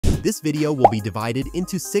This video will be divided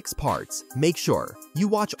into 6 parts. Make sure you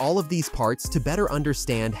watch all of these parts to better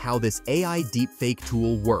understand how this AI deepfake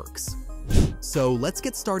tool works. So let's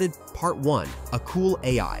get started. Part 1. AKOOL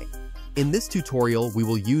AI. In this tutorial, we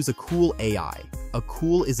will use AKOOL AI.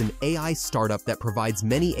 AKOOL is an AI startup that provides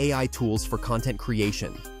many AI tools for content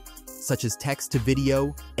creation, such as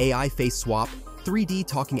text-to-video, AI face swap, 3D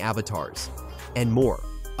talking avatars, and more.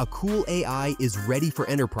 AKOOL AI is ready for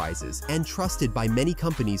enterprises and trusted by many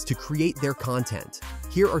companies to create their content.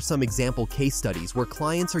 Here are some example case studies where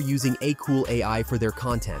clients are using AKOOL AI for their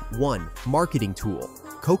content. 1. Marketing tool.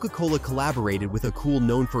 Coca-Cola collaborated with AKOOL,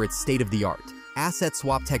 known for its state-of-the-art asset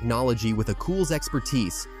swap technology. With AKOOL's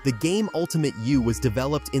expertise, the game Ultimate U was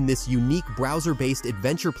developed. In this unique browser-based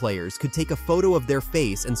adventure, players could take a photo of their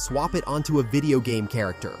face and swap it onto a video game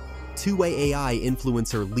character. 2-way AI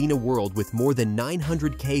influencer Lena World, with more than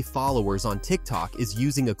 900k followers on TikTok, is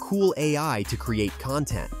using AKOOL AI to create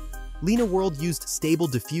content. Lena World used Stable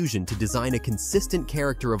Diffusion to design a consistent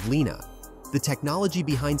character of Lena. The technology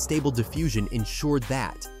behind Stable Diffusion ensured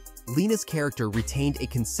that Lena's character retained a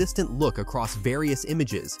consistent look across various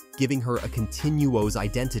images, giving her a continuous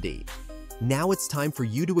identity. Now it's time for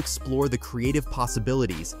you to explore the creative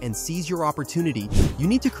possibilities and seize your opportunity. You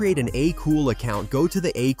need to create an AKOOL account. Go to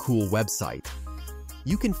the AKOOL website.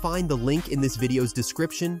 You can find the link in this video's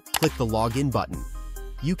description. Click the login button.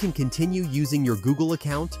 You can continue using your Google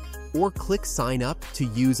account or click sign up to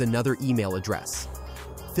use another email address.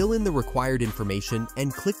 Fill in the required information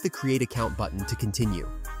and click the create account button to continue.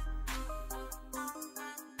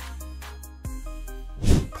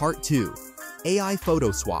 Part 2. AI photo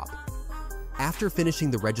swap. After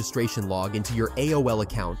finishing the registration, log into your AOL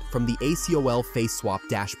account from the AKOOL Face Swap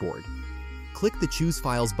dashboard. Click the Choose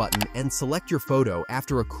Files button and select your photo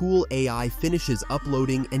after AKOOL AI finishes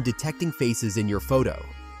uploading and detecting faces in your photo.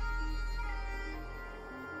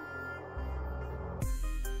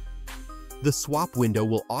 The swap window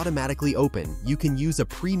will automatically open. You can use a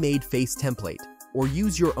pre-made face template or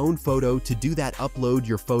use your own photo to do that. Upload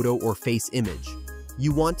your photo or face image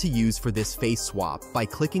you want to use for this face swap by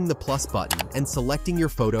clicking the plus button and selecting your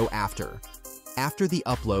photo after. After the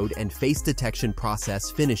upload and face detection process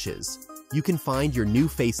finishes, you can find your new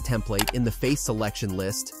face template in the face selection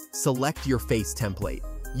list. Select your face template.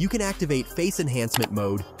 You can activate face enhancement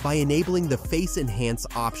mode by enabling the face enhance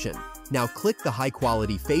option. Now click the high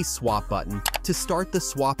quality face swap button to start the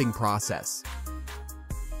swapping process.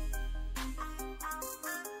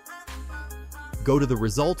 Go to the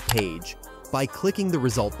result page by clicking the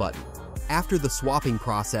result button. After the swapping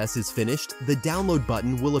process is finished, the download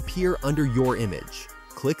button will appear under your image.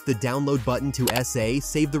 Click the download button to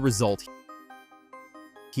save the result.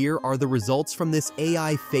 Here are the results from this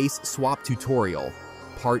AI face swap tutorial.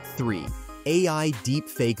 Part 3. AI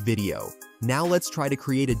deepfake video. Now let's try to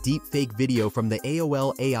create a deepfake video from the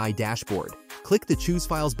AOL AI dashboard. Click the Choose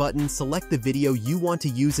Files button, select the video you want to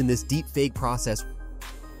use in this deepfake process.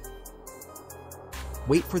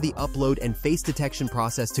 Wait for the upload and face detection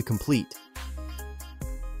process to complete.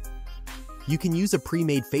 You can use a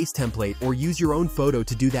pre-made face template or use your own photo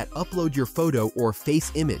to do that. Upload your photo or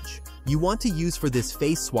face image you want to use for this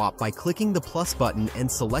face swap by clicking the plus button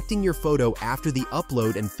and selecting your photo after the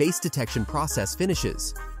upload and face detection process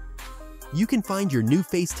finishes. You can find your new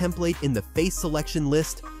face template in the face selection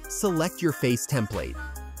list. Select your face template.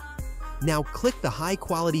 Now click the high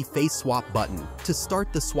quality face swap button to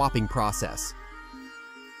start the swapping process.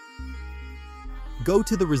 Go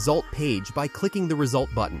to the result page by clicking the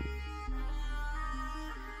result button.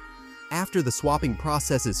 After the swapping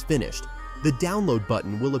process is finished, the download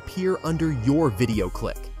button will appear under your video.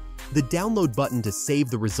 Click the download button to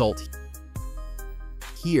save the result.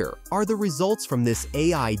 Here are the results from this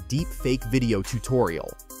AI deepfake video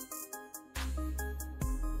tutorial.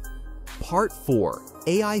 Part 4.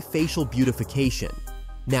 AI facial beautification.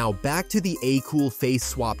 Now back to the AKOOL face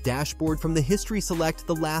swap dashboard. From the history, select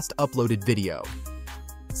the last uploaded video.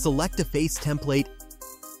 Select a face template.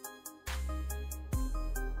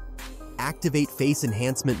 Activate face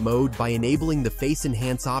enhancement mode by enabling the face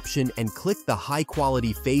enhance option and click the high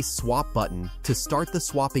quality face swap button to start the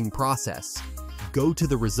swapping process. Go to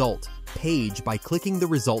the result page by clicking the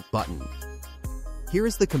result button. Here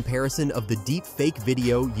is the comparison of the deepfake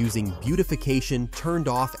video using beautification turned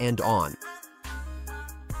off and on.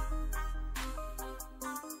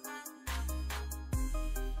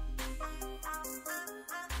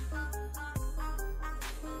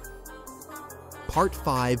 Part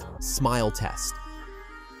 5. Smile test.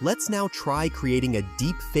 Let's now try creating a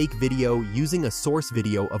deepfake video using a source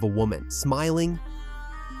video of a woman smiling.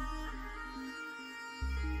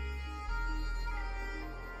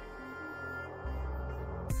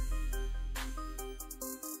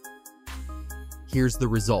 Here's the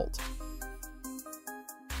result.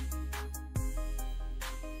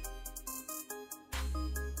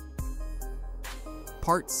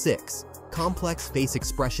 Part 6. Complex Face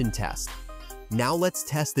Expression Test. Now let's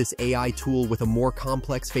test this AI tool with a more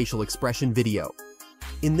complex facial expression video.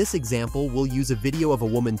 In this example, we'll use a video of a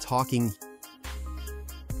woman talking.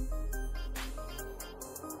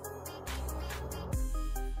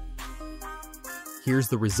 Here's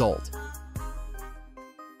the result.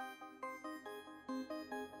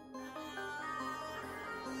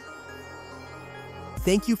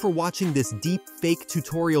 Thank you for watching this deepfake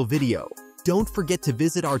tutorial video. Don't forget to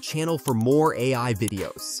visit our channel for more AI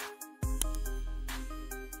videos.